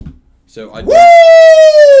So I.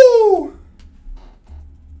 Woo!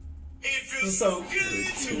 It feels so good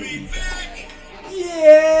to be back.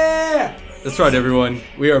 Yeah. That's right, everyone.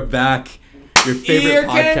 We are back. Your favorite Ear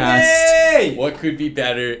podcast. candy! What could be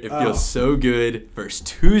better? It feels so good. First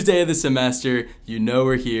Tuesday of the semester. You know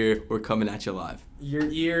we're here. We're coming at you live. Your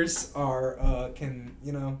ears are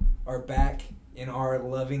are back in our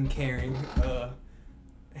loving, caring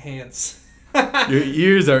hands. Your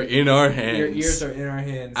ears are in our hands. Your ears are in our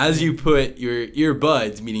hands. As you put your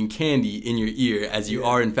earbuds, meaning candy, in your ear, as you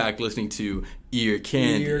are in fact listening to Ear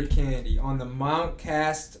Candy. Ear Candy on the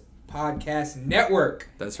Mountcast Podcast Network.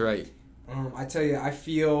 That's right. I tell you, I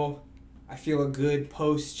feel a good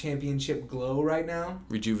post-championship glow right now.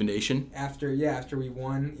 Rejuvenation. After we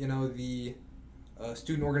won, the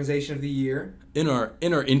Student Organization of the Year. In our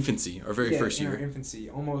infancy, our very first year. In our infancy,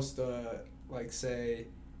 almost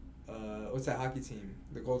what's that hockey team?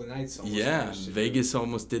 The Golden Knights. Yeah, Vegas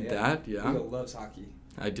almost did that. Yeah. Leo loves hockey.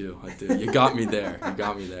 I do. You got me there.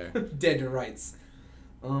 Dead to rights.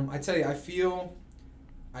 I tell you,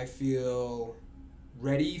 I feel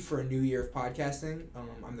ready for a new year of podcasting.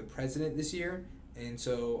 I'm the president this year, and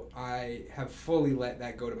so I have fully let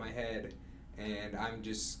that go to my head, and I'm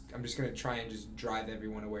just gonna try and just drive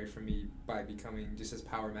everyone away from me by becoming just as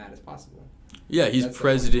power mad as possible. Yeah, he's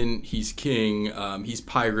president, he's king, he's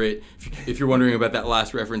pirate. If you're wondering about that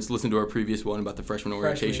last reference, listen to our previous one about the freshman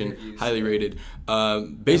orientation, highly rated.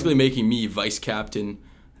 Basically making me vice captain.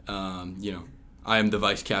 I am the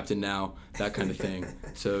vice captain now, that kind of thing.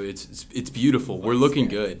 So it's beautiful. We're looking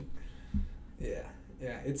good. Yeah.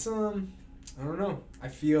 It's I don't know. I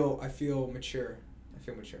feel mature.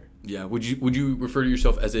 Yeah. Would you refer to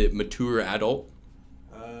yourself as a mature adult?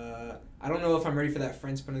 I don't know if I'm ready for that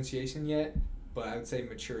French pronunciation yet, but I would say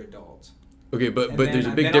mature adult. Okay, but there's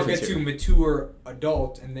a big difference here. Then I'll get to mature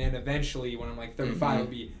adult, and then eventually, when I'm like 35,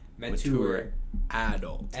 it'll be mature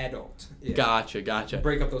adult. Yeah. Gotcha.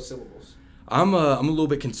 Break up those syllables. I'm a little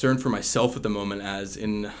bit concerned for myself at the moment, as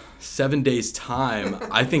in 7 days' time,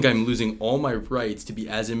 I think I'm losing all my rights to be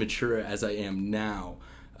as immature as I am now.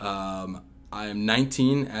 I am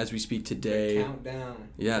 19 as we speak today. Countdown.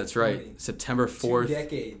 Yeah, that's right. 20. September 4th. 2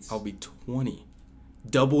 decades. I'll be 20.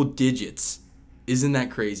 Double digits. Isn't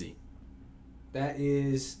that crazy? That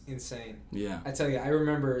is insane. Yeah. I tell you, I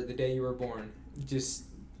remember the day you were born. Just,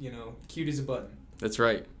 cute as a button. That's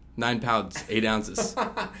right. 9 pounds, 8 ounces.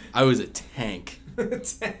 I was a tank.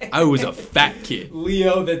 I was a fat kid.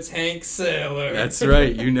 Leo the Tank Sailor. That's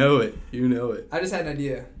right. You know it. I just had an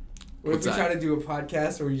idea. What What's if we that? try to do a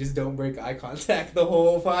podcast where we just don't break eye contact the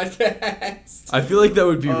whole podcast? I feel like that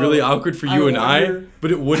would be really awkward for you I, but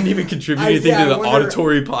it wouldn't even contribute anything to the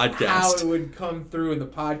auditory podcast. How it would come through in the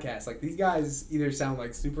podcast. Like, these guys either sound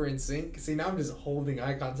like super in sync. See, now I'm just holding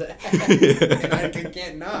eye contact. And I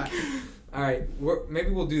can't not. All right, maybe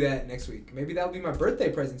we'll do that next week. Maybe that'll be my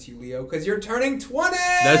birthday present to you, Leo, because you're turning 20!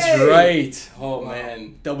 That's right. Oh,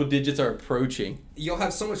 man. Double digits are approaching. You'll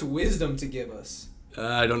have so much wisdom to give us.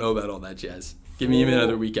 I don't know about all that jazz. Give me even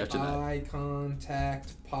another week after that. Eye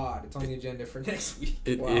contact pod. It's on the agenda for next week.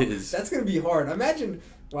 It is. That's going to be hard. Imagine,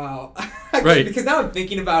 wow. Right. Because now I'm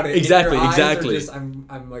thinking about it. Exactly.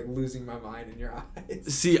 I'm like losing my mind in your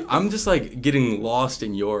eyes. See, I'm just like getting lost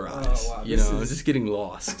in your eyes. Wow, I'm just getting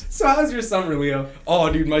lost. So how was your summer, Leo? Oh,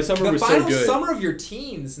 dude, my summer was so good. The final summer of your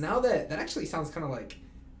teens. Now that actually sounds kind of like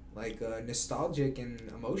nostalgic and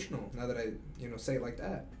emotional, now that I say it like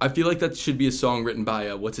that. I feel like that should be a song written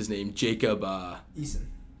by what's his name, Jacob Eason.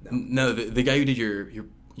 No, the guy who did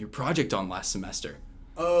your project on last semester.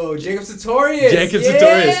 Oh, Jacob Sartorius.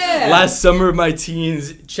 Sartorius. Last summer of my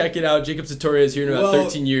teens. Check it out. Jacob Sartorius here in about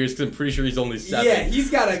 13 years, because I'm pretty sure he's only 7. Yeah,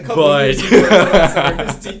 he's got a couple years before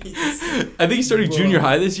his teens. I think he's starting junior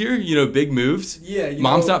high this year. Big moves. Yeah.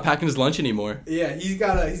 Mom's not packing his lunch anymore. Yeah, he's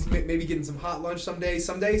maybe getting some hot lunch some days.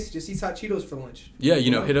 Some days, just eats hot Cheetos for lunch. Yeah,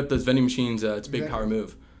 hit up those vending machines. It's a big power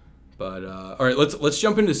move. But all right, let's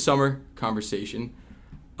jump into summer conversation.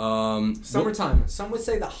 Summertime. Some would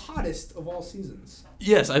say the hottest of all seasons.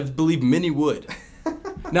 Yes, I believe many would.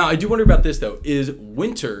 Now, I do wonder about this, though. Is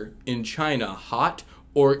winter in China hot,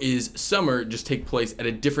 or is summer just take place at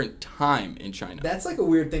a different time in China? That's like a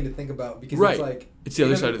weird thing to think about, because it's like... It's the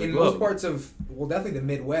other side of the globe. In most parts of, definitely the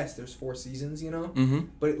Midwest, there's 4 seasons, Mm-hmm.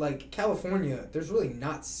 But like California, there's really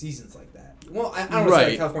not seasons like that. Well, I don't want to say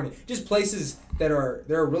like California. Just places there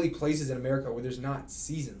are really places in America where there's not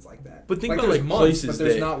seasons like that. But think like, about there's like months, places but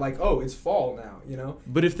there's not like, it's fall now,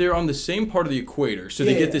 But if they're on the same part of the equator, so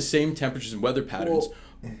they get the same temperatures and weather patterns,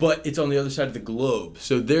 but it's on the other side of the globe,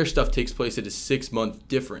 so their stuff takes place at a 6-month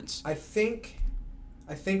difference. I think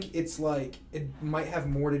I think it's like it might have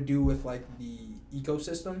more to do with like the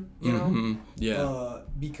ecosystem, you know? Yeah.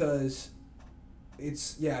 Because I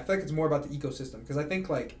feel like it's more about the ecosystem because I think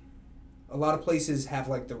like a lot of places have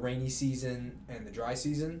like the rainy season and the dry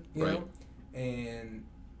season, you know? And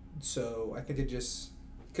so I think it just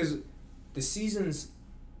because the seasons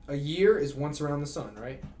a year is once around the sun,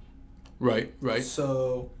 right? Right.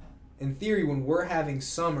 So in theory, when we're having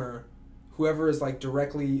summer, whoever is like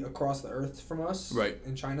directly across the earth from us,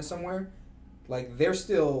 in China somewhere, like they're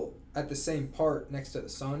still at the same part next to the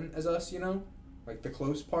sun as us, you know, like the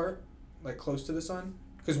close part, like close to the sun.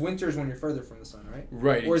 Because winter is when you're further from the sun, right?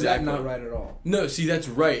 Right. Or is that not right at all? No, see that's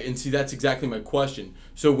right, and see that's exactly my question.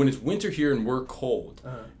 So when it's winter here and we're cold,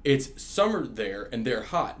 it's summer there and they're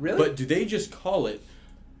hot. Really? But do they just call it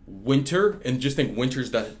winter and just think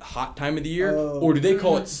winter's the hot time of the year, or do they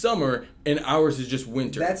call it summer and ours is just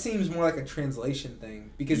winter? That seems more like a translation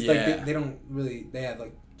thing because like they don't really they have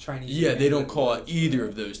like Chinese. Yeah, they don't call it either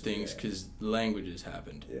of those things because languages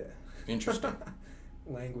happened. Yeah. Interesting.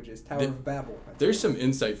 Languages, Tower of Babel. There's some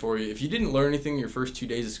insight for you. If you didn't learn anything your first 2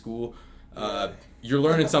 days of school, you're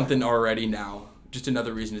learning something already now. Just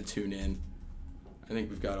another reason to tune in. I think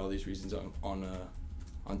we've got all these reasons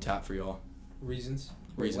on tap for y'all. Reasons.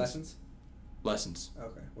 Lessons.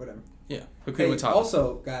 Okay, whatever. Yeah. Hey,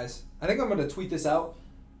 also, guys, I think I'm going to tweet this out.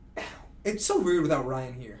 It's so weird without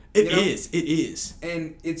Ryan here. It is.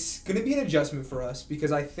 And it's going to be an adjustment for us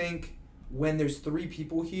because I think when there's 3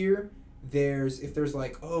 people here, if there's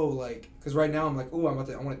like, because right now I'm like, I want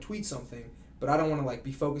to tweet something, but I don't want to like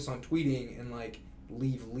be focused on tweeting and like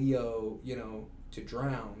leave Leo, you know, to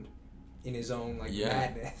drown in his own like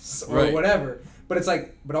madness or whatever. But it's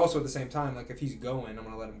like, but also at the same time, like if he's going, I'm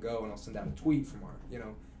gonna let him go and I'll send out a tweet from our, you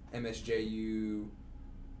know, MSJU.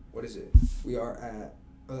 What is it? We are at.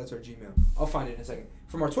 Oh, that's our Gmail. I'll find it in a second.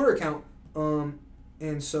 From our Twitter account.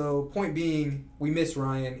 And so, point being, we miss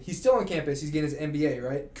Ryan. He's still on campus. He's getting his MBA,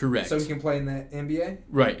 right? Correct. So he can play in the NBA?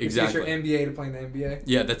 Right, exactly. You get your MBA to play in the NBA?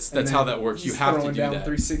 Yeah, that's how that works. You have to do down that.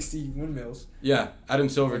 360 windmills. Yeah, Adam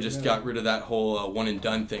Silver just got rid of that whole one and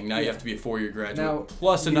done thing. Now you have to be a 4-year graduate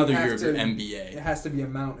plus another year of your MBA. It has to be a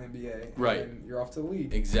Mount MBA. Right. And you're off to the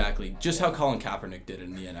league. Exactly. Just how Colin Kaepernick did it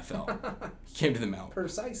in the NFL. He came to the Mount.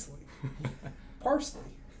 Precisely. Parsley.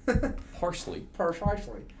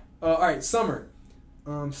 Precisely. All right, summer.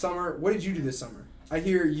 Summer, what did you do this summer? I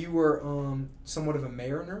hear you were somewhat of a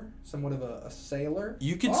mariner, somewhat of a sailor.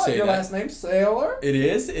 You could say your that. last name, Sailor? It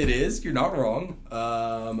is. You're not wrong.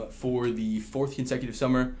 For the 4th consecutive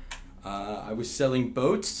summer, I was selling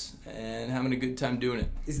boats and having a good time doing it.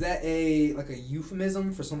 Is that a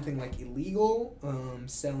euphemism for something like illegal?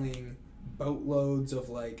 Selling boatloads of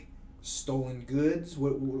like stolen goods?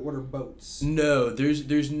 What are boats? No,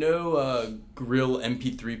 there's no grill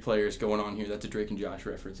MP3 players going on here. That's a Drake and Josh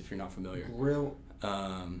reference if you're not familiar. Grill.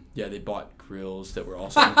 Yeah, they bought grills that were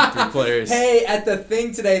also MP3 players. Hey, at the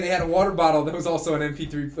thing today, they had a water bottle that was also an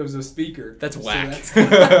MP3. There was a speaker. That's whack.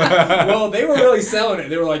 Well, they were really selling it.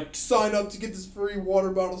 They were like, sign up to get this free water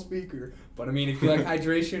bottle speaker. But I mean, if you like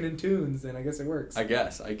hydration and tunes, then I guess it works. I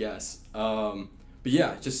guess. But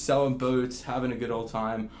yeah, just selling boats, having a good old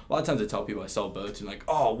time. A lot of times I tell people I sell boats and like,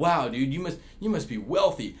 oh wow, dude, you must be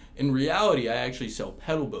wealthy. In reality, I actually sell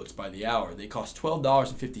pedal boats by the hour. They cost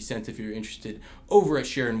 $12.50 if you're interested over at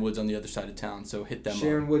Sharon Woods on the other side of town. So hit them up.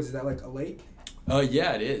 Sharon Woods, is that like a lake?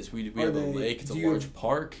 Yeah, it is. We have a lake. It's a large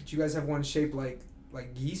park. Do you guys have one shaped like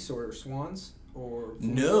geese or swans? Or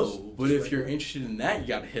no, but if you're interested in that, you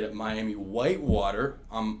got to hit up Miami Whitewater.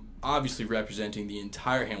 I'm obviously representing the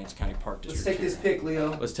entire Hamilton County Park District. Let's take this pic,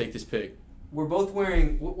 Leo. Let's take this pic. We're both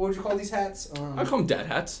wearing, what would you call these hats? I call them dad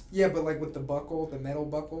hats. Yeah, but like with the buckle, the metal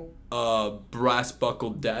buckle. Brass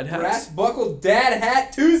buckled dad hats. Brass buckled dad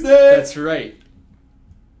hat Tuesday! That's right.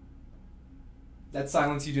 That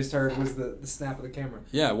silence you just heard was the snap of the camera.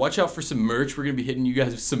 Yeah, watch out for some merch. We're going to be hitting you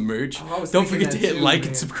guys with some merch. Don't forget to hit like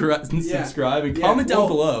and subscribe and comment down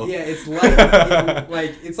below. Yeah, it's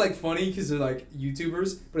like it's like funny because they're like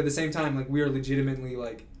YouTubers, but at the same time, like we are legitimately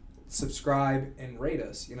like subscribe and rate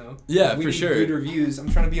us, you know? Yeah, we for need sure. Good reviews.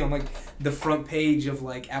 I'm trying to be on like the front page of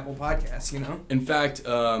like Apple Podcasts, you know? In fact,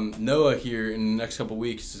 Noah here in the next couple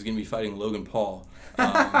weeks is going to be fighting Logan Paul.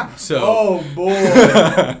 Oh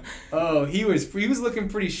boy! Oh, he was looking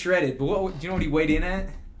pretty shredded. But do you know what he weighed in at?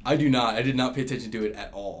 I do not. I did not pay attention to it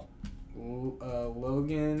at all.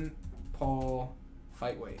 Logan Paul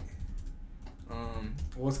fight weight.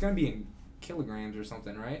 Well, it's gonna be in kilograms or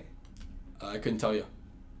something, right? I couldn't tell you.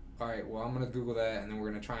 All right. Well, I'm gonna Google that, and then we're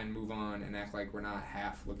gonna try and move on and act like we're not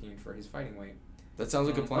half looking for his fighting weight. That sounds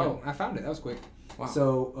like a plan. Oh, I found it. That was quick. Wow.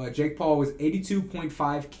 So Jake Paul was 82.5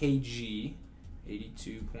 kg.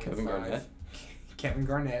 82.5. Kevin Garnett. Kevin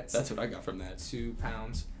Garnett. That's what I got from that. 2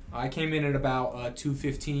 pounds. I came in at about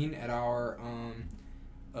 215 at our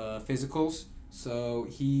physicals. So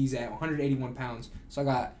he's at 181 pounds. So I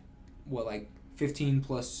got, 15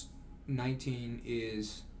 plus 19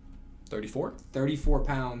 is... 34? 34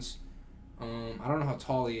 pounds. I don't know how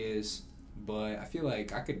tall he is, but I feel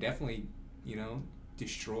like I could definitely,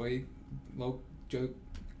 destroy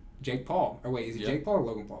Jake Paul. Or wait, is it Jake Paul or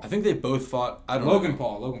Logan Paul? I think they both fought. I don't know. Logan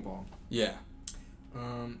Paul. Yeah.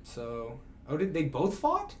 Did they both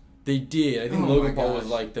fought? They did. I think Logan Paul was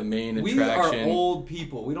like the main attraction. We are old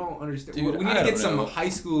people. We don't understand. Dude, we need to get some high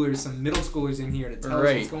schoolers, some middle schoolers in here to tell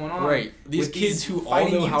us what's going on. Right. These kids who all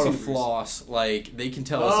know how to floss, they can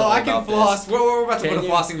tell us all about this. Oh, I can floss. We're about to put a you?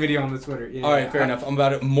 flossing video on the Twitter. Yeah, all right, fair enough. I'm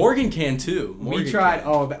about it. Morgan can too. We tried.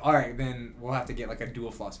 All right, then we'll have to get a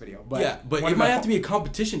dual floss video. But but it might have to be a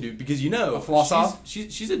competition, dude, because a floss off.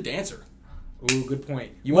 She's a dancer. Ooh, good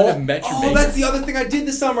point. You might have met your baby. That's the other thing I did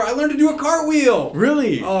this summer. I learned to do a cartwheel.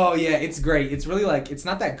 Really? Oh, yeah. It's great. It's really it's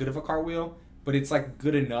not that good of a cartwheel, but it's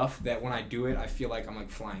good enough that when I do it, I feel like I'm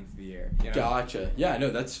flying through the air. You know? Gotcha. Yeah,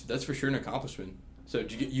 no, that's for sure an accomplishment. So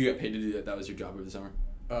did you get paid to do that? That was your job over the summer?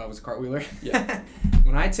 Was a cartwheeler? Yeah.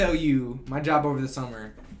 When I tell you, my job over the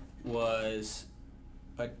summer was,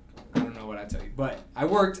 I don't know what I tell you, but I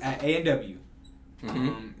worked at A&W.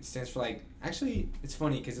 Mm-hmm. It stands for actually it's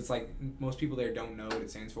funny because it's most people there don't know what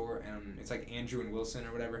it stands for, and it's Andrew and Wilson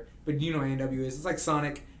or whatever, but you know what A&W is. It's like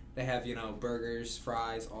Sonic. They have burgers,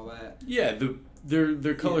 fries, all that. Yeah,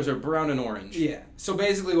 their colors are brown and orange. Yeah, so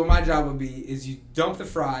basically what my job would be is you dump the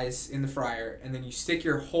fries in the fryer, and then you stick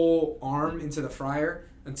your whole arm into the fryer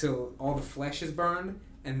until all the flesh is burned,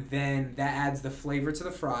 and then that adds the flavor to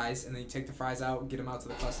the fries, and then you take the fries out, get them out to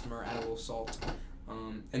the customer, add a little salt.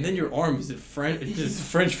 And then your arm is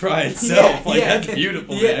French fry itself. That's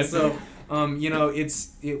beautiful, man. Yeah, so,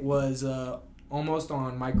 it was almost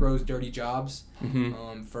on Micro's Dirty Jobs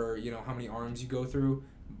for, how many arms you go through,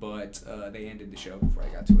 but they ended the show before they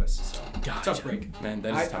got to us. So, gotcha. Tough break. Man,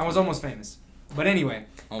 that is tough. I was almost famous. But anyway,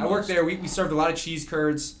 I worked there. We served a lot of cheese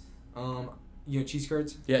curds. Cheese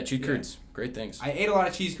curds? Yeah, cheese curds. Great things. I ate a lot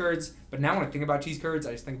of cheese curds, but now when I think about cheese curds,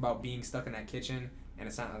 I just think about being stuck in that kitchen, and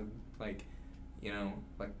it's not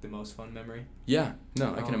the most fun memory. Yeah,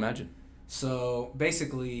 no, I can imagine. So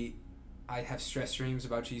basically, I have stress dreams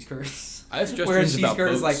about cheese curds. I have stress dreams about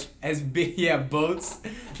boats. Whereas cheese curds as big, boats.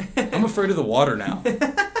 I'm afraid of the water now.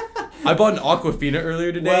 I bought an Aquafina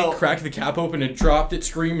earlier today, cracked the cap open and dropped it,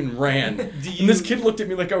 screamed and ran. And this kid looked at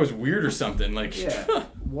me like I was weird or something.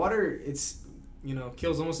 Water, it's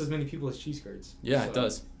kills almost as many people as cheese curds. Yeah, it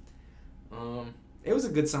does. It was a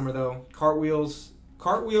good summer though. Cartwheel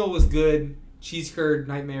was good. Cheese curd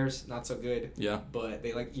nightmares, not so good. Yeah. But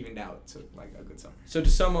they evened out to a good summer. So to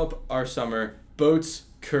sum up our summer, boats,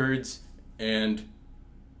 curds, and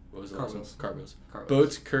what was the last one? Cartwheels.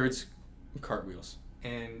 Boats, curds, cartwheels.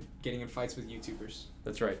 And getting in fights with YouTubers.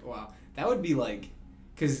 That's right. Wow. That would be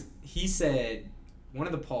because he said one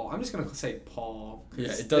of the Paul. I'm just gonna say Paul.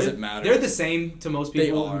 Yeah, it doesn't matter. They're the same to most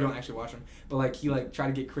people who don't actually watch them. But he tried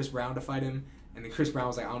to get Chris Brown to fight him, and then Chris Brown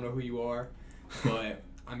was like, I don't know who you are, but.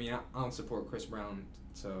 I mean, I don't support Chris Brown,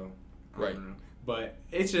 so I don't know. But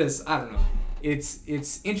it's just, I don't know.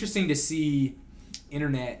 It's interesting to see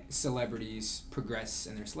internet celebrities progress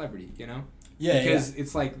in their celebrity, Yeah, because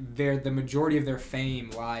it's the majority of their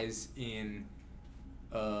fame lies in,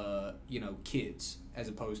 kids, as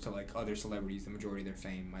opposed to other celebrities. The majority of their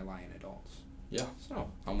fame might lie in adults. Yeah, so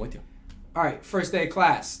I'm with you. All right, first day of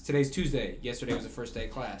class. Today's Tuesday. Yesterday was the first day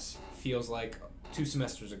of class. Feels like 2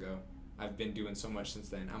 semesters ago. I've been doing so much since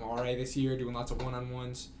then. I'm RA this year, doing lots of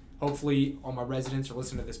one-on-ones. Hopefully, all my residents are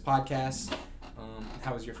listening to this podcast.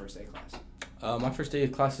 How was your first day of class? My first day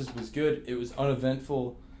of classes was good. It was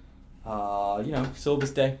uneventful.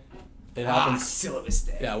 Syllabus day. It happens. Syllabus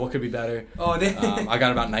day. Yeah, what could be better? Oh, I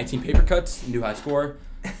got about 19 paper cuts, new high score.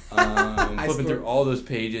 Flipping through all those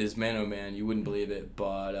pages, man, oh man, you wouldn't believe it.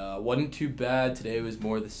 But wasn't too bad. Today was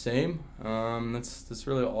more the same. That's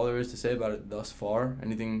really all there is to say about it thus far.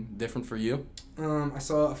 Anything different for you? I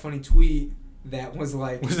saw a funny tweet that was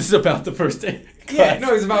Was this about the first day of class? Yeah, no,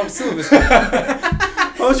 it was about syllabus.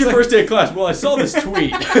 How was your first day of class? Well, I saw this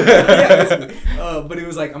tweet. But it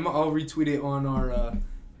was I'll retweet it on our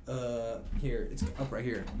here. It's up right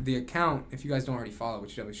here. The account, if you guys don't already follow,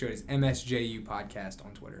 which you definitely should, is MSJU Podcast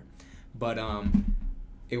on Twitter. But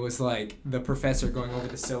it was the professor going over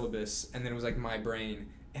the syllabus, and then it was my brain,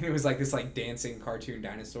 and it was this dancing cartoon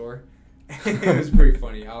dinosaur. It was pretty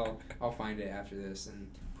funny. I'll find it after this and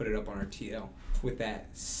put it up on our TL with that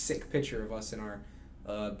sick picture of us in our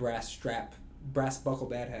brass buckle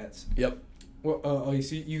dad hats. Yep. Well, you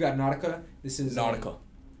see, you got Nautica. This is Nautica.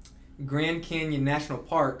 Grand Canyon National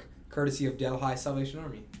Park, courtesy of Delhi Salvation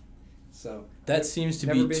Army. So that seems to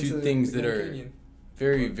never be been two to things the that Grand are Canyon.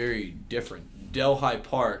 very, very different. Delhi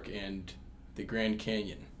Park and the Grand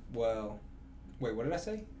Canyon. Well, wait, what did I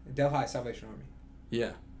say? Delhi Salvation Army.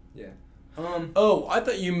 Yeah. Yeah. Oh, I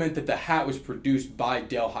thought you meant that the hat was produced by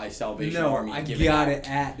Delhi Salvation Army. No, I given got out. it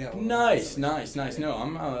at Delhi. Nice. No,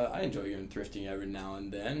 I enjoy going thrifting every now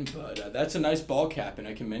and then, but that's a nice ball cap, and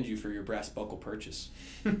I commend you for your brass buckle purchase.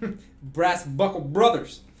 Brass Buckle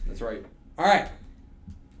Brothers. That's right. All right.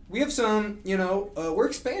 We have some, we're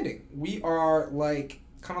expanding. We are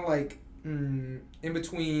in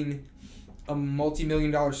between a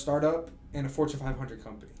multi-million-dollar startup and a Fortune 500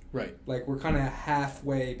 company. Right. Like, we're kind of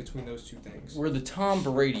halfway between those two things. We're the Tom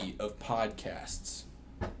Brady of podcasts.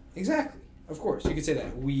 Exactly. Of course, you could say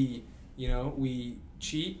that. We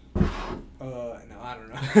cheat. No, I don't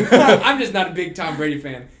know. I'm just not a big Tom Brady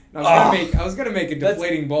fan. I was gonna make a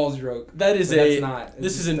deflating balls joke. That is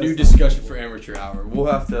This is a new discussion for Amateur Hour.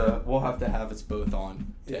 We'll have to have us both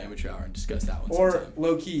on to Amateur Hour and discuss that one. Or sometime.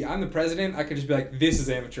 low key, I'm the president. I could just be like, this is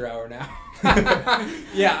Amateur Hour now.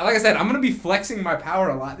 Yeah, like I said, I'm gonna be flexing my power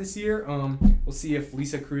a lot this year. We'll see if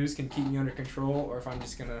Lisa Cruz can keep me under control, or if I'm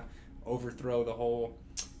just gonna overthrow the whole,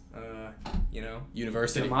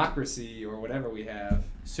 university democracy or whatever we have.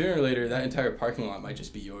 Sooner or later, that entire parking lot might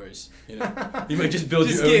just be yours. You might just build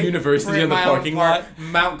your own print university on the my own parking lot.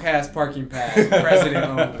 Mount Cass parking pass, president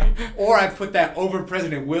only. Or I put that over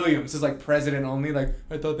President Williams. It's like president only. Like,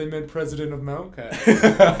 I thought they meant president of Mount Cass.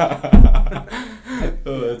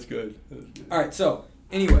 Oh, that's good. All right. So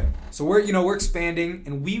anyway, we're expanding,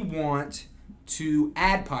 and we want to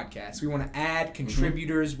add podcasts. We want to add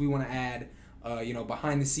contributors. We want to add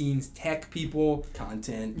behind the scenes tech people,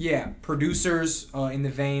 Content. yeah, producers in the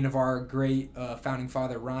vein of our great founding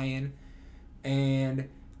father Ryan. And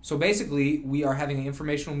so basically, we are having an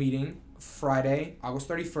informational meeting Friday, August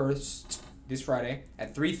 31st, this Friday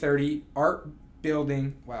at 3:30, Art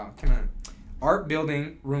Building,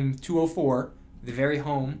 room 204, the very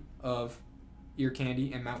home of Ear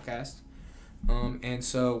Candy and Mountcast. And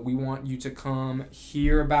so we want you to come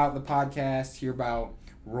hear about the podcast, hear about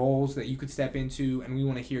roles that you could step into, and we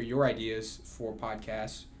want to hear your ideas for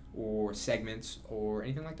podcasts or segments or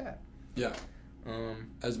anything like that. Yeah.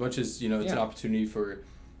 As much as it's an opportunity for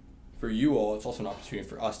you all, it's also an opportunity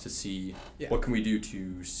for us to see what can we do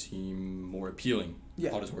to seem more appealing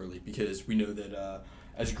auditorily, because we know that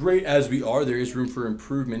as great as we are, there is room for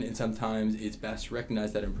improvement, and sometimes it's best to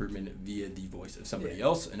recognize that improvement via the voice of somebody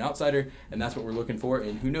else, an outsider, and that's what we're looking for.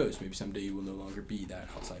 And who knows, maybe someday you will no longer be that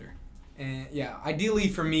outsider. And ideally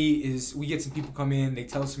for me is we get some people come in, they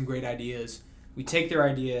tell us some great ideas, we take their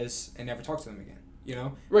ideas and never talk to them again,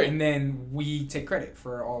 Right. And then we take credit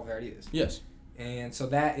for all of their ideas. Yes. And so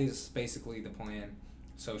that is basically the plan.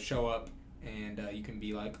 So show up and you can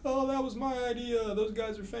be like, oh, that was my idea, those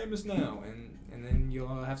guys are famous now, and then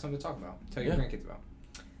you'll have something to talk about, tell your grandkids about.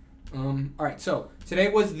 All right, so today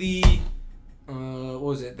was the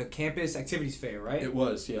the campus activities fair, right? It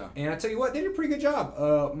was, yeah. And I tell you what, they did a pretty good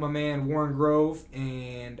job. My man Warren Grove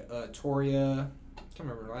and Toria, I can't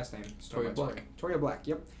remember her last name. Toria Black. Toria Black,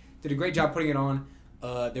 yep. Did a great job putting it on.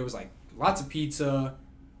 There was lots of pizza.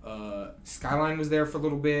 Skyline was there for a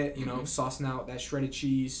little bit, saucing out that shredded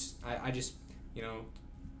cheese. I just,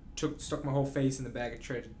 stuck my whole face in the bag of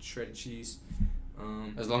shredded cheese.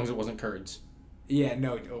 As long as it wasn't curds. Yeah,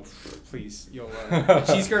 no, please.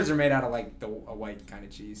 Cheese curds are made out of a white kind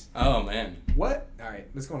of cheese. Oh, man. What? All right,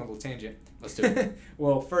 let's go on a little tangent. Let's do it.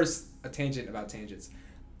 Well, first, a tangent about tangents.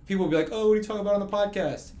 People will be like, oh, what are you talking about on the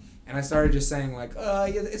podcast? And I started just saying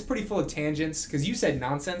it's pretty full of tangents, because you said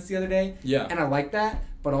nonsense the other day. Yeah. And I like that,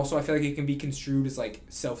 but also I feel like it can be construed as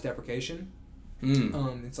self-deprecation.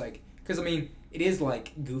 It's because it is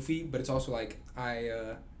goofy, but it's also I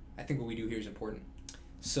think what we do here is important.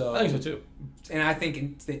 So I think so too. And I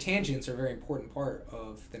think the tangents are a very important part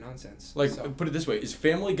of the nonsense. Put it this way: is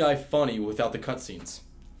Family Guy funny without the cutscenes?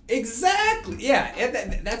 Exactly. Yeah,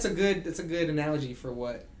 that's a good analogy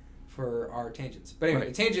for our tangents. But anyway,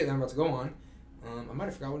 the tangent that I'm about to go on, I might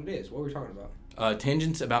have forgot what it is. What were we talking about?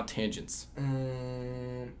 Tangents about tangents.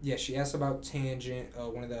 Yeah, she asked about tangent.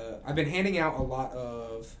 I've been handing out a lot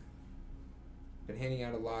of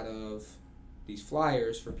these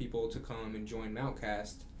flyers for people to come and join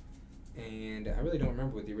Mountcast, and I really don't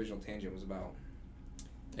remember what the original tangent was about.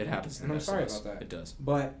 It happens. And I'm sorry about that. It does.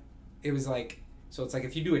 But it was so it's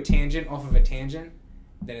if you do a tangent off of a tangent,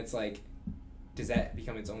 then it's does that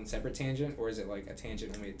become its own separate tangent, or is it a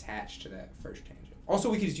tangent only attached to that first tangent?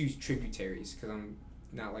 Also, we could just use tributaries, because I'm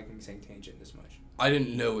not liking saying tangent this much. I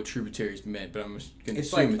didn't know what tributaries meant, but I'm going to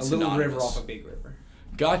It's assume like it's a little synonymous. river off a big river.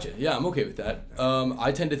 Gotcha. Yeah, I'm okay with that.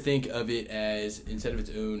 I tend to think of it as, instead of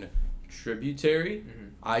its own tributary,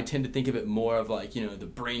 I tend to think of it more of like, you know, the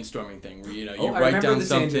brainstorming thing where, you know, you write down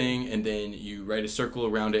something and then you write a circle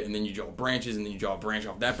around it and then you draw branches and then you draw a branch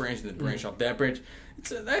off that branch and then branch off that branch.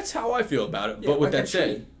 That's how I feel about it. Yeah, but with like that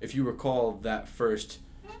said, if you recall that first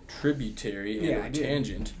tributary and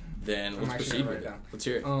tangent, then let's proceed with it. Let's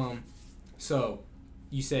hear it. So,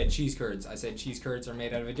 you said cheese curds. I said cheese curds are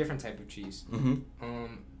made out of a different type of cheese.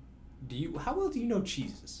 How well do you know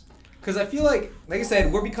cheeses? Because I feel like I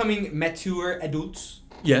said, we're becoming mature adults.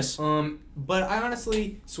 Yes. But I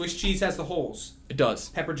honestly, Swiss cheese has the holes. It does.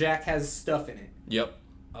 Pepper Jack has stuff in it. Yep.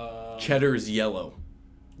 Cheddar is yellow.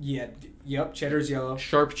 Yeah. Yep. Cheddar's yellow.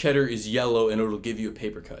 Sharp cheddar is yellow, and it'll give you a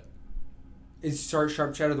paper cut. Is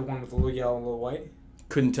sharp cheddar the one with a little yellow and a little white?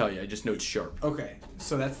 Couldn't tell you. I just know it's sharp. Okay,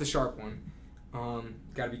 so that's the sharp one.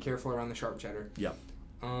 Got to be careful around the sharp cheddar. Yep.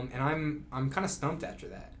 And I'm kind of stumped after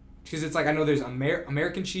that. Because it's like, I know there's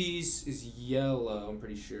American cheese is yellow, I'm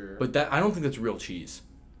pretty sure. But I don't think that's real cheese.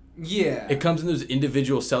 Yeah. It comes in those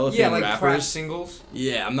individual cellophane like wrappers. Kraft singles.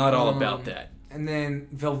 Yeah, I'm not all about that. And then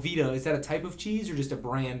Velveeta, is that a type of cheese or just a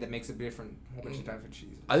brand that makes a different whole bunch of types of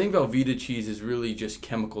cheese? I think Velveeta cheese is really just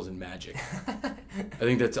chemicals and magic. I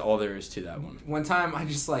think that's all there is to that one. One time I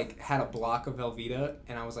just like had a block of Velveeta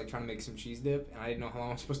and I was like trying to make some cheese dip and I didn't know how long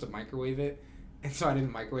I was supposed to microwave it. And so I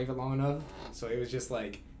didn't microwave it long enough. So it was just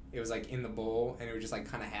like, it was like in the bowl and it was just like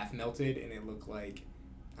kind of half melted and it looked like,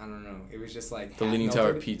 I don't know, it was just like the Leaning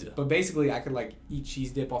Tower of Pizza. But basically I could like eat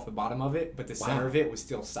cheese dip off the bottom of it, but the center of it was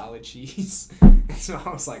still solid cheese. So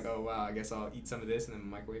I was like, oh wow, I guess I'll eat some of this and then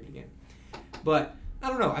microwave it again. But I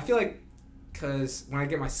don't know, I feel like, because when I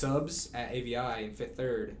get my subs at AVI in Fifth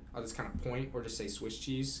Third, I'll just kind of point or just say Swiss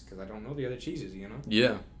cheese because I don't know the other cheeses, you know?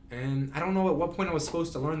 Yeah. And I don't know at what point I was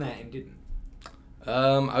supposed to learn that and didn't.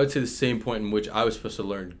 I would say the same point in which I was supposed to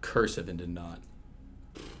learn cursive and did not.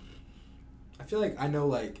 I feel like I know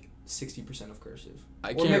like 60% of cursive.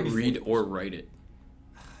 I can't read 40%. Or write it.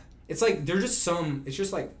 It's like there's just some. It's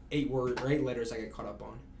just like 8 letters I get caught up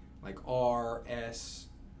on, like R, S,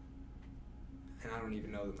 and I don't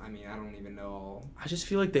even know. I mean, I don't even know all. I just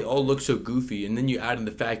feel like they all look so goofy, and then you add in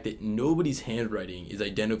the fact that nobody's handwriting is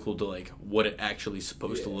identical to like what it actually is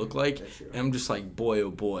supposed to look like, and I'm just like, boy,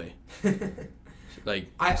 oh boy.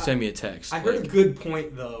 Like, send me a text. I heard a good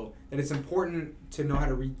point, though, that it's important to know how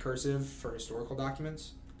to read cursive for historical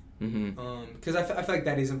documents. Because I feel like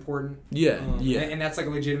that is important. Yeah, And that's like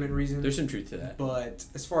a legitimate reason. There's some truth to that. But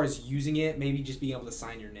as far as using it, maybe just being able to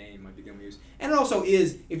sign your name might be the only use. And it also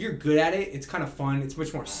is, if you're good at it, it's kind of fun. It's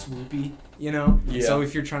much more swoopy, you know? Yeah. So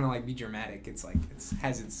if you're trying to, like, be dramatic, it's like,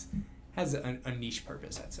 has a niche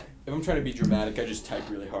purpose, I'd say. If I'm trying to be dramatic, I just type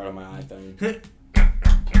really hard on my iPhone.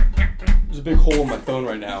 There's a big hole in my phone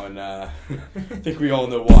right now, and I think we all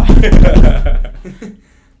know why.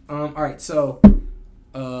 All right, so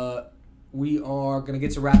we are going to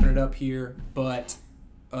get to wrapping it up here, but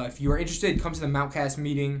if you are interested, come to the Mountcast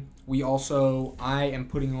meeting. I am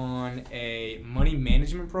putting on a money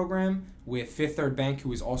management program with Fifth Third Bank,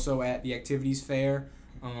 who is also at the activities fair.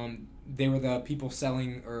 They were the people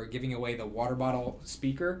selling or giving away the water bottle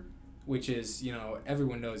speaker, which is, you know,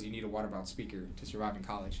 everyone knows you need a water bottle speaker to survive in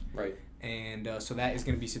college. Right. And so that is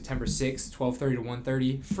going to be September 6th, 12:30 to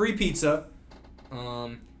 1:30. Free pizza.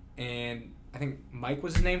 And I think Mike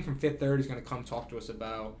was his name from Fifth Third is going to come talk to us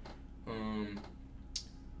about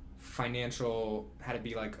how to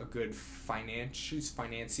be like a good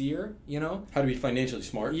financier, you know? How to be financially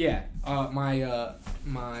smart. Yeah. My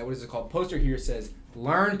what is it called? Poster here says,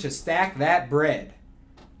 learn to stack that bread.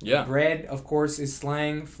 Yeah. Bread, of course, is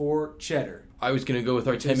slang for cheddar. I was going to go with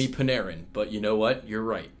Artemi Panarin, but you know what? You're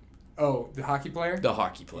right. Oh, the hockey player? The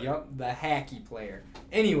hockey player. Yep, the hacky player.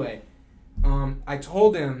 Anyway, I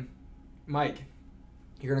told him, Mike,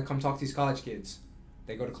 you're going to come talk to these college kids.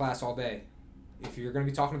 They go to class all day. If you're going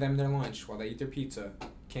to be talking to them in their lunch while they eat their pizza, it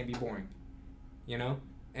can't be boring. You know?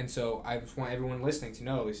 And so I just want everyone listening to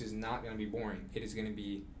know this is not going to be boring. It is going to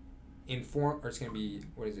be it's going to be,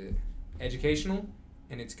 educational,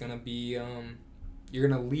 and it's going to be, you're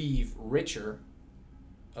going to leave richer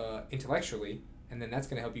intellectually, and then that's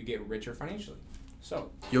going to help you get richer financially.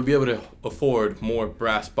 So you'll be able to afford more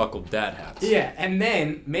brass-buckled dad hats. Yeah, and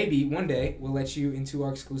then maybe one day we'll let you into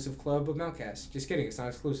our exclusive club of Mountcast. Just kidding, it's not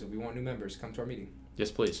exclusive. We want new members. Come to our meeting.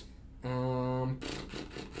 Yes, please. I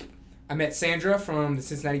met Sandra from the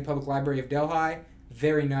Cincinnati Public Library of Delhi.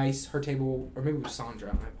 Very nice. Her table, or maybe it was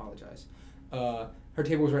Sandra. I apologize. Her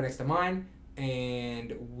table was right next to mine.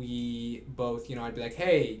 And we both, I'd be like,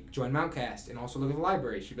 hey, join Mountcast and also look at the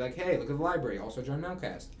library. She'd be like, hey, look at the library, also join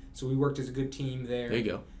Mountcast. So we worked as a good team there. There you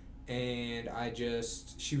go. And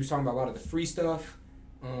she was talking about a lot of the free stuff.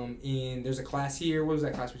 There's a class here. What was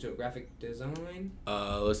that class we took? Graphic design?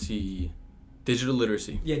 Let's see. Digital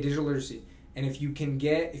literacy. Yeah, digital literacy. And if you want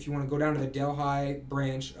to go down to the Delhi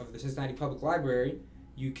branch of the Cincinnati Public Library,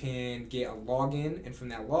 you can get a login, and from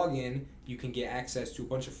that login, you can get access to a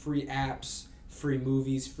bunch of free apps, free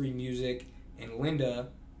movies, free music, and Lynda,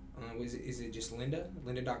 is it just Lynda?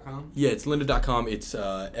 Lynda.com? Yeah, it's lynda.com. It's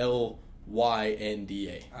Lynda.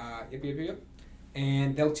 Yep.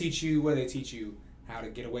 And they'll teach you, what do they teach you? How to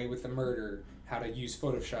get away with the murder, how to use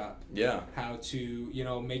Photoshop. Yeah. How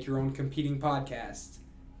to, make your own competing podcast.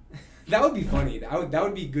 That would be funny. That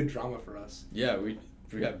would be good drama for us. Yeah, we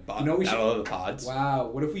got we Battle of the Pods. Wow,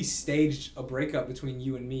 what if we staged a breakup between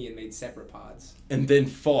you and me and made separate pods? And then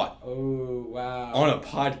fought. Oh, wow. On a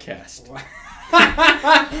podcast. Wow.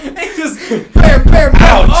 It just bam.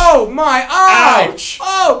 Ouch. Oh, my eye. Ouch.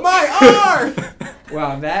 Oh, my arm.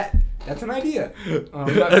 Wow, that's an idea.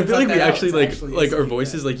 I feel like we actually like our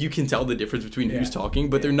voices, like you can tell the difference between who's talking,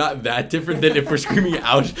 but they're not that different than if we're screaming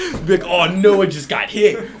ouch. Be like, oh, Noah just got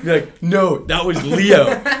hit. Be like, no, that was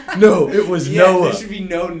Leo. No, it was Noah. There should be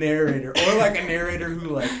no narrator, or like a narrator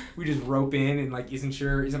who we just rope in and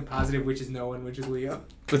isn't positive which is Noah and which is Leo.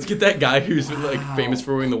 Let's get that guy who's famous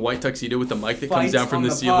for wearing the white tuxedo with the mic that comes down from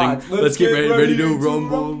the ceiling. Pods. Let's get ready to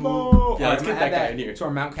rumble. Yeah, let's get that guy in here. To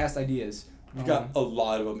our Mountcast ideas. We've got a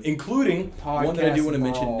lot of them, including one that I do want to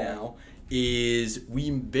mention now is we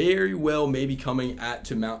very well may be coming up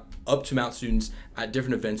to Mount students at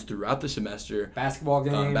different events throughout the semester. Basketball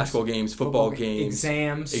games, football games,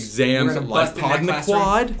 exams, live pod in the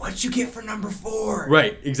quad. What'd you get for number 4?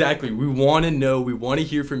 Right, exactly. We want to know. We want to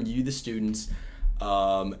hear from you, the students.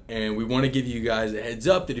 And we want to give you guys a heads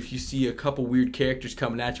up that if you see a couple weird characters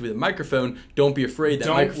coming at you with a microphone, don't be afraid. That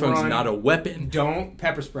microphone's not a weapon. Don't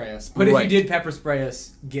pepper spray us. But if you did pepper spray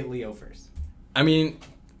us, get Leo first. I mean,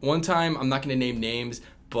 one time, I'm not going to name names,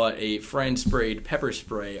 but a friend sprayed pepper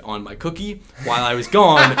spray on my cookie while I was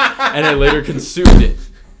gone, and I later consumed it.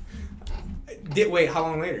 Wait, how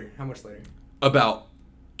long later? How much later? About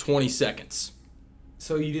 20 seconds.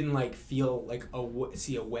 So you didn't feel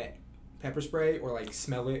see a wet pepper spray or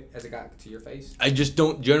smell it as it got to your face? I just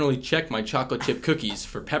don't generally check my chocolate chip cookies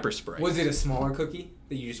for pepper spray. Was it a smaller cookie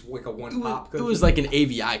that you just a one pop cookie? It was like an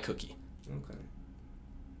AVI cookie. Okay.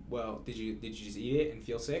 Well, did you just eat it and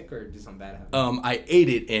feel sick, or did something bad happen? I ate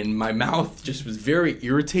it and my mouth just was very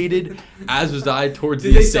irritated, as was I towards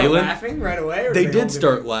the assailant. Did they start laughing right away? They did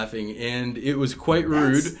start laughing, and it was quite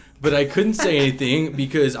rude. But I couldn't say anything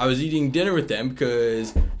because I was eating dinner with them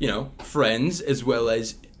because friends as well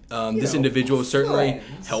as. This individual certainly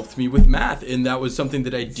helped me with math, and that was something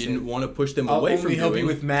that I didn't want to push them away from doing. I'll only help you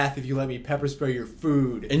with math if you let me pepper spray your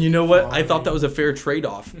food. And you know what? I thought that was a fair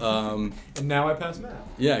trade-off. And now I pass math.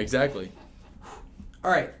 Yeah, exactly.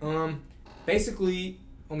 All right. Basically,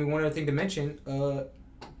 only one other thing to mention.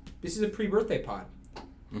 This is a pre-birthday pod.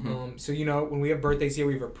 Mm-hmm. So when we have birthdays here,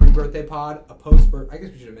 we have a pre-birthday pod, a post-birthday. I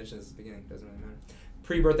guess we should have mentioned this at the beginning. Doesn't really matter.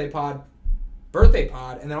 Pre-birthday pod, birthday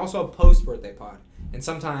pod, and then also a post-birthday pod. And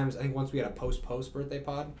sometimes, I think once we had a post-birthday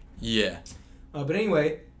pod. Yeah. But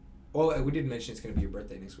anyway, we did mention it's going to be your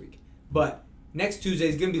birthday next week. But next Tuesday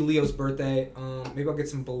is going to be Leo's birthday. Maybe I'll get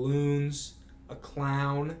some balloons, a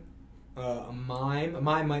clown, a mime. A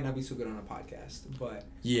mime might not be so good on a podcast, but...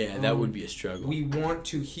 Yeah, that would be a struggle. We want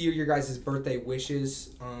to hear your guys' birthday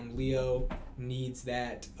wishes. Leo needs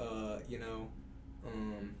that,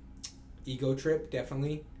 ego trip,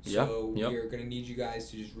 definitely. So we're going to need you guys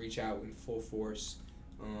to just reach out in full force.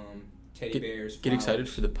 Teddy bears, flowers. Get excited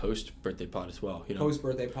for the post-birthday pod as well.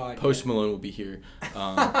 Post-birthday pod. Post Malone will be here.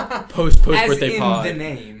 Post-birthday pod. As in the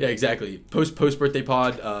name. Yeah, exactly. Post-birthday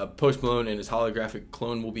pod. Post Malone and his holographic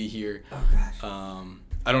clone will be here. Oh, gosh.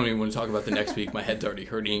 I don't even want to talk about the next week. My head's already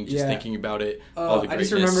hurting just thinking about it. I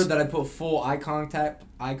just remembered that I put full eye contact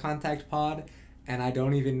pod. And I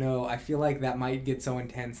don't even know. I feel like that might get so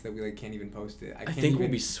intense that we can't even post it. I think we'll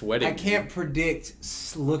be sweating. I can't predict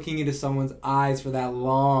looking into someone's eyes for that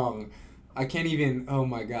long. I can't even. Oh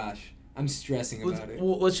my gosh, I'm stressing about it.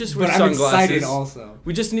 Well, let's just wear sunglasses. But I'm excited also.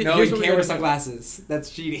 We just need. No, you can't wear sunglasses. That's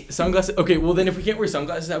cheating. Sunglasses. Okay, well then if we can't wear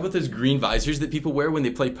sunglasses, how about those green visors that people wear when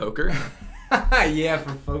they play poker? Yeah,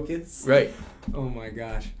 for focus. Right. Oh my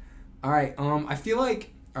gosh. All right. I feel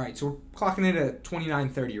like. All right, so we're clocking in at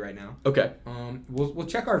 29:30 right now. Okay. We'll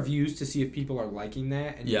check our views to see if people are liking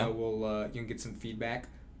that, and we'll get some feedback.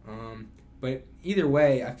 But either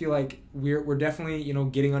way, I feel like we're definitely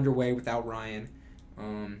getting underway without Ryan.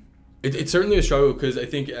 It's certainly a struggle because I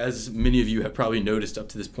think, as many of you have probably noticed up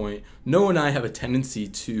to this point, Noah and I have a tendency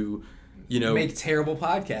to, make terrible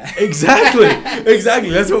podcasts. Exactly.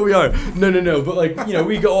 That's what we are. No. But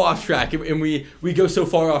we go off track and we go so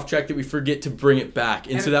far off track that we forget to bring it back.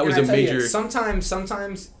 And so that was a major.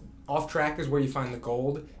 Sometimes off track is where you find the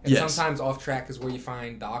gold, and Yes. sometimes off track is where you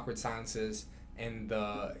find the awkward silences and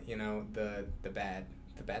the bad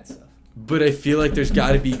stuff. But I feel like there's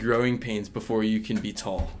got to be growing pains before you can be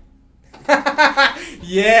tall.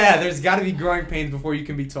 Yeah, there's got to be growing pains before you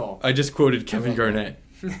can be tall. I just quoted Kevin Garnett.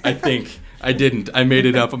 I think. I didn't. I made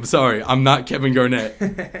it up. I'm sorry. I'm not Kevin Garnett.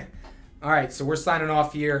 All right, so we're signing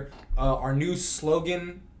off here. Our new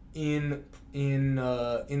slogan in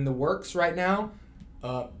the works right now,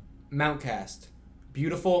 Mountcast.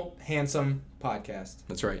 Beautiful, handsome podcast.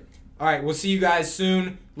 That's right. All right, we'll see you guys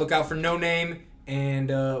soon. Look out for No Name and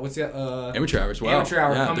what's the Amateur Hours. Wow. Amateur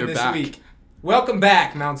Hour Yeah, coming they're this back. week. Welcome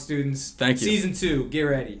back, Mount students. Thank you. Season 2. Get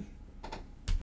ready.